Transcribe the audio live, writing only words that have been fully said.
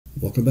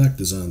Welcome back,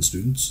 design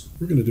students.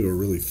 We're going to do a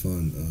really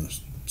fun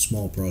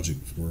small project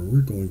where we're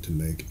going to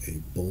make a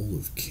bowl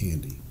of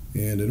candy.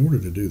 And in order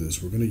to do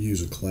this, we're going to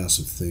use a class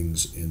of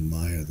things in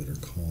Maya that are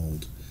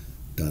called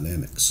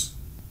dynamics.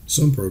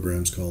 Some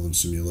programs call them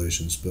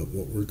simulations, but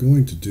what we're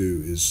going to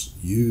do is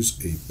use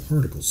a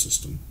particle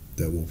system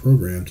that will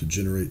program to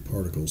generate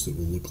particles that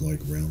will look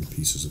like round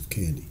pieces of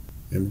candy.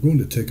 And we're going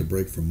to take a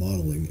break from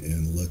modeling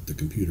and let the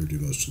computer do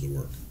most of the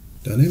work.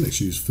 Dynamics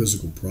use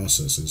physical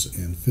processes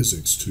and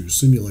physics to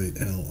simulate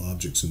how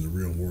objects in the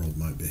real world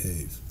might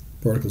behave.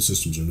 Particle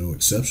systems are no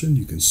exception.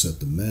 You can set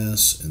the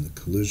mass and the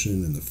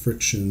collision and the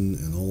friction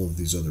and all of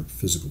these other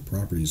physical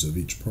properties of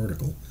each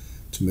particle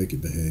to make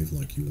it behave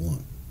like you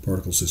want.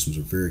 Particle systems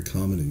are very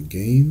common in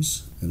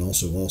games and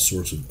also all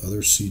sorts of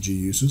other CG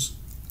uses.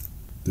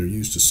 They're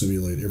used to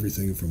simulate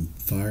everything from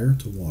fire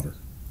to water.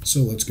 So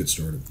let's get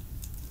started.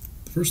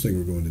 The first thing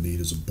we're going to need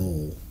is a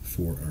bowl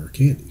for our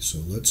candy. So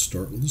let's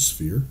start with a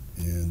sphere,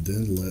 and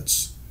then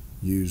let's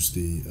use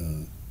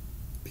the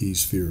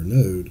P-sphere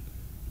node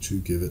to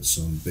give it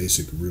some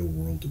basic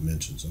real-world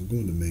dimensions. I'm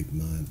going to make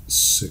mine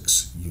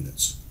 6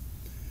 units.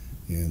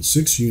 And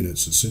 6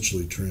 units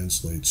essentially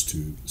translates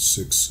to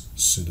 6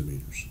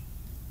 centimeters.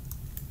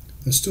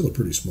 That's still a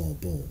pretty small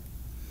bowl.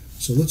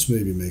 So let's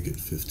maybe make it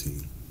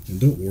 15. And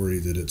don't worry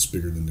that it's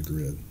bigger than the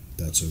grid.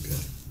 That's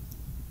okay.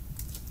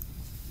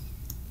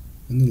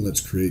 And then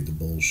let's create the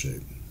bowl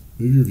shape.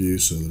 Move your view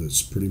so that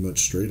it's pretty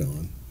much straight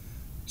on.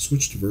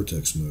 Switch to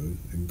vertex mode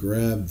and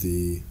grab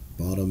the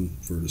bottom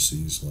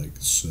vertices like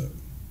so.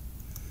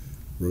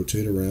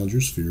 Rotate around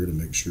your sphere to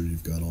make sure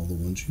you've got all the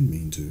ones you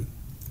mean to.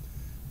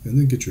 And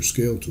then get your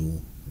scale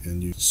tool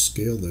and you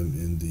scale them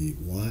in the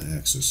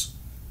y-axis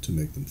to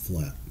make them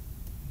flat.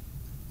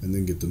 And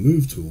then get the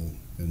move tool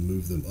and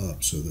move them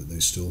up so that they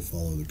still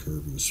follow the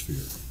curve of the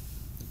sphere.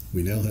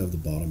 We now have the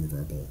bottom of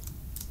our bowl.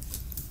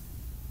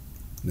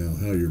 Now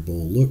how your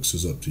bowl looks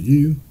is up to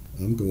you.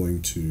 I'm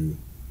going to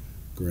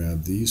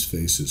grab these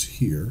faces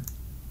here,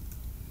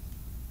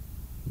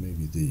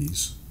 maybe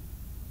these,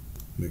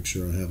 make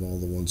sure I have all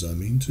the ones I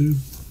mean to,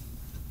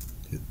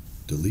 hit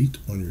delete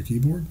on your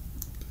keyboard,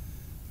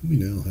 and we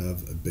now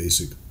have a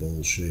basic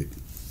bowl shape.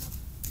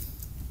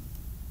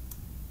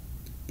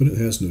 But it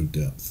has no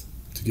depth.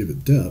 To give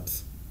it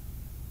depth,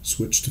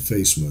 switch to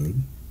face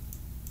mode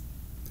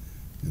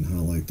and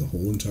highlight the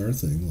whole entire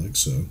thing like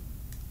so,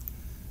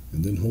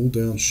 and then hold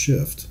down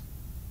shift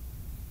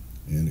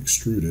and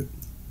extrude it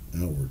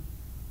outward.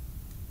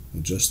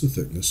 Adjust the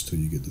thickness till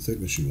you get the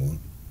thickness you want,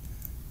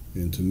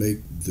 and to make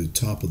the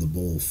top of the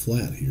bowl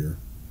flat here,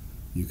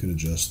 you can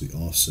adjust the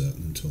offset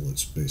until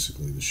it's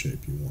basically the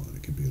shape you want.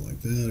 It can be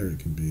like that or it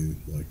can be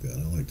like that.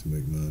 I like to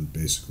make mine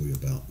basically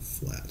about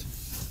flat.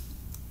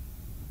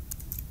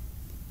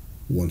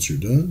 Once you're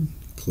done,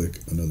 click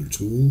another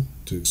tool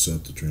to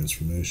accept the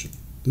transformation.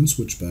 Then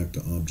switch back to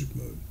object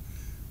mode.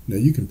 Now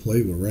you can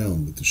play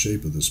around with the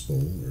shape of this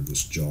bowl or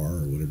this jar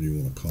or whatever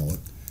you want to call it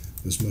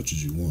as much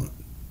as you want,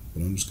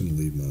 but I'm just going to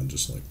leave mine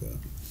just like that.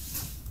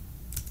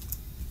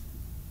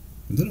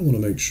 And then I want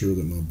to make sure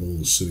that my bowl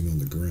is sitting on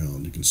the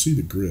ground. You can see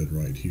the grid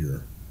right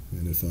here,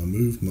 and if I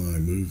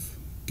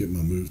get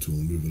my move tool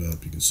and move it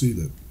up, you can see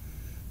that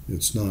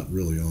it's not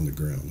really on the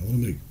ground. I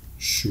want to make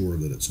sure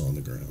that it's on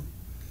the ground.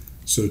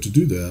 So to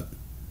do that,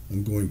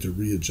 I'm going to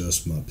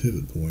readjust my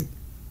pivot point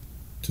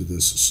to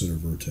this center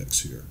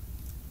vertex here.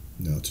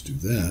 Now to do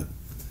that,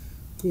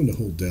 I'm going to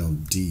hold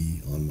down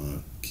D on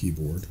my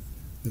keyboard,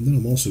 and then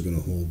I'm also going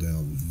to hold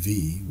down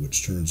V,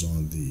 which turns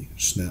on the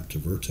snap to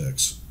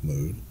vertex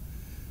mode,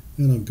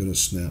 and I'm going to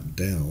snap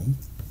down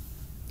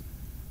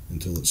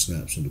until it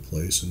snaps into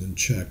place, and then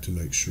check to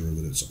make sure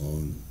that it's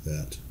on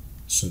that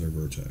center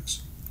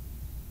vertex.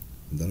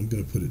 And then I'm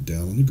going to put it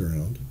down on the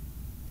ground,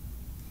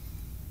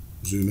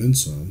 zoom in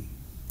some,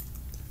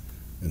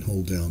 and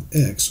hold down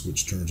X,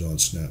 which turns on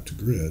snap to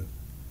grid,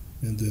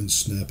 and then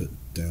snap it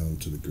down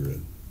to the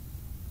grid.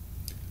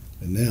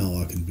 And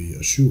now I can be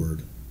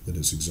assured that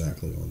it's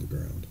exactly on the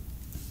ground.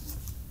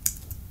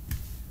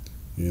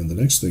 And the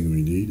next thing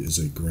we need is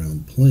a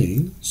ground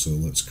plane, so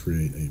let's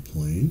create a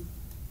plane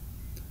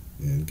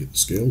and get the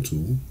scale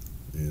tool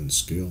and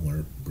scale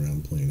our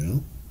ground plane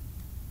out.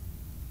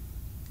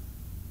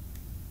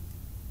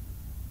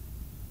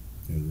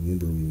 And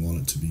remember, we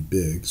want it to be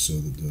big so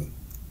that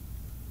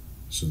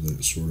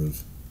it sort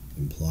of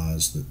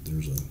implies that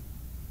there's a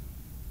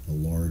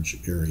large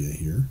area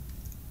here.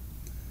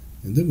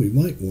 And then we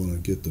might want to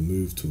get the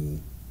move tool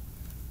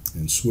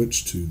and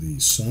switch to the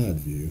side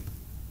view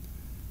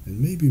and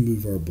maybe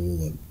move our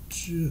bowl up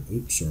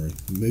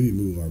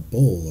move our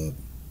bowl up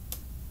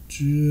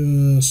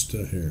just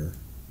a hair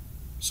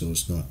so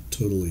it's not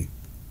totally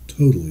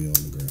on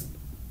the ground.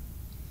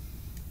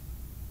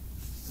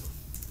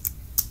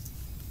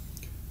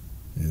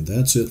 And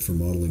that's it for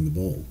modeling the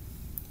bowl.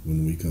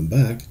 When we come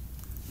back,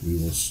 we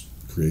will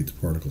create the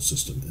particle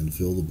system and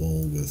fill the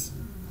bowl with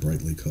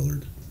brightly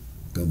colored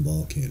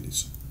gumball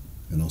candies.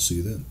 And I'll see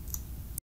you then.